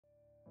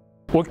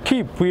ஒக்கி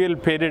புயல்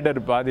பேரிடர்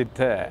பாதித்த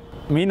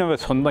மீனவ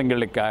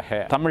சொந்தங்களுக்காக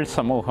தமிழ்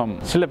சமூகம்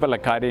சில பல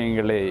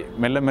காரியங்களை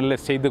மெல்ல மெல்ல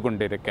செய்து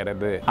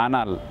கொண்டிருக்கிறது.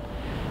 ஆனால்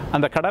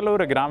அந்த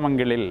கடலோர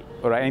கிராமங்களில்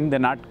ஒரு 5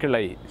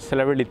 நாட்களை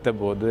செலவழித்த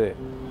போது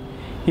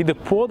இது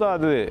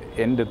போதாது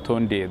என்று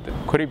தோன்றியது.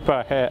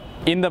 குறிப்பாக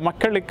இந்த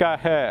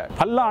மக்களுக்காக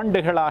பல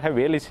ஆண்டுகளாக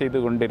வேலை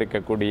செய்து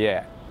கொண்டிருக்கக்கூடிய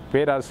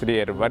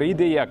பேராசிரியர்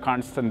வரிதையா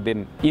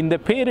கான்ஸ்டன்டின் இந்த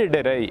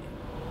பேரிடரை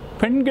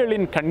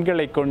பெண்களின்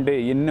கண்களை கொண்டு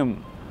இன்னும்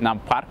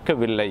நாம்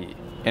பார்க்கவில்லை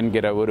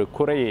என்கிற ஒரு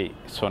குறையை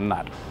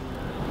சொன்னார்.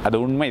 அது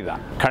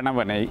உண்மைதான்.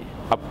 கணவனை,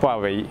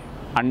 அப்பாவை,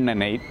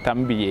 அண்ணனை,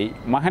 தம்பியை,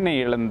 மகனை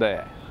இழந்த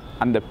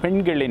அந்த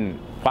பெண்களின்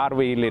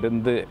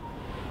பார்வையிலிருந்து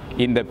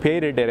இந்த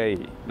பேரிடரை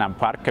நாம்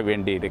பார்க்க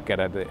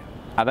வேண்டியிருக்கிறது.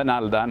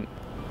 அதனால்தான்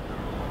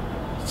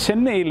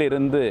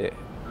சென்னையிலிருந்து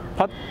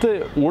 10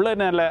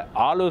 உளநல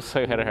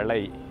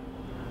ஆலோசகர்களை,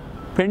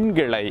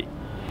 பெண்களை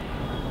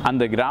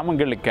அந்த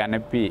கிராமங்களுக்கு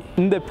அனுப்பி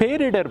இந்த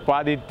பேரிடர்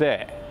பாதித்த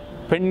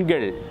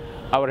பெண்கள்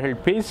அவர்கள்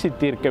பேசி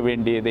தீர்க்க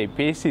வேண்டியதை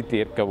பேசி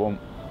தீர்க்கவும்,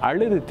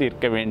 அழுது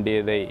தீர்க்க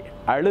வேண்டியதை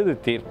அழுது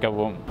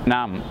தீர்க்கவும்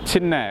நாம்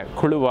சின்ன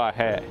குழுவாக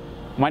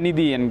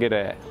மனிதி என்கிற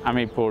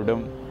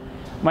அமைப்போடும்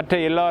மற்ற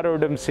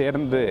எல்லாரோடும்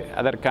சேர்ந்து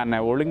அதற்கான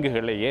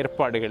ஒழுங்குகளை,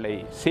 ஏற்பாடுகளை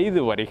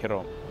செய்து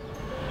வருகிறோம்.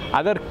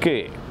 அதற்கு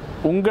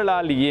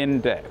உங்களால்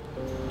இயன்ற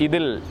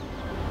இதில்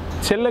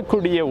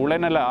செல்லக்கூடிய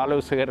உளநல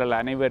ஆலோசகர்கள்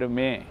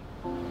அனைவருமே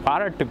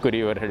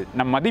பாராட்டுக்குரியவர்கள்,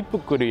 நம்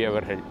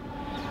மதிப்புக்குரியவர்கள்.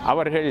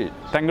 அவர்கள்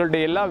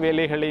தங்களுடைய எல்லா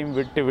வேலைகளையும்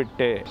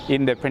விட்டுவிட்டு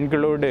இந்த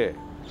பெண்களோடு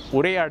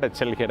உரையாடச்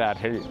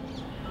செல்கிறார்கள்.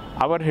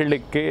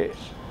 அவர்களுக்கு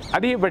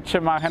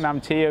அதிகபட்சமாக நாம்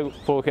செய்ய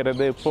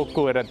போகிறது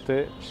போக்குவரத்து,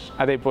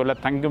 அதே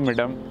போல்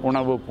தங்குமிடம்,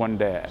 உணவு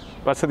போன்ற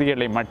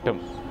வசதிகளை மட்டும்.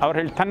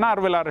 அவர்கள்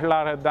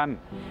தன்னார்வலர்களாக தான்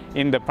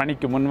இந்த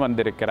பணிக்கு முன்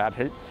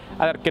வந்திருக்கிறார்கள்.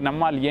 அதற்கு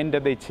நம்மால்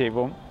இயன்றதை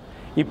செய்வோம்.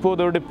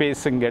 இப்போதோடு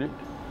பேசுங்கள்.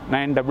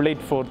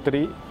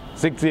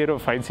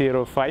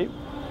 9843605505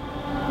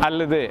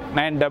 அல்லது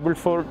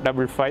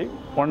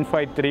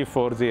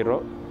 9445515340.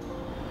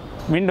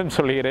 மீண்டும்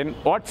சொல்கிறேன்,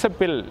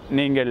 வாட்ஸ்அப்பில்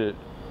நீங்கள்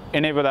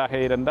இணைவதாக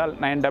இருந்தால்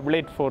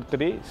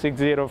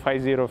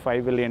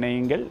 9883605505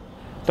 இணையுங்கள்.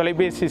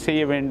 தொலைபேசி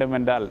செய்ய வேண்டும்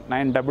என்றால்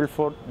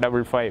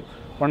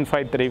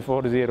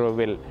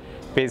 9445515340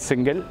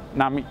 பேசுங்கள்.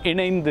 நாம்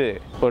இணைந்து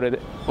ஒரு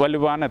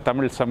வலுவான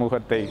தமிழ்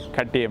சமூகத்தை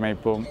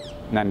கட்டியமைப்போம்.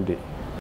 நன்றி.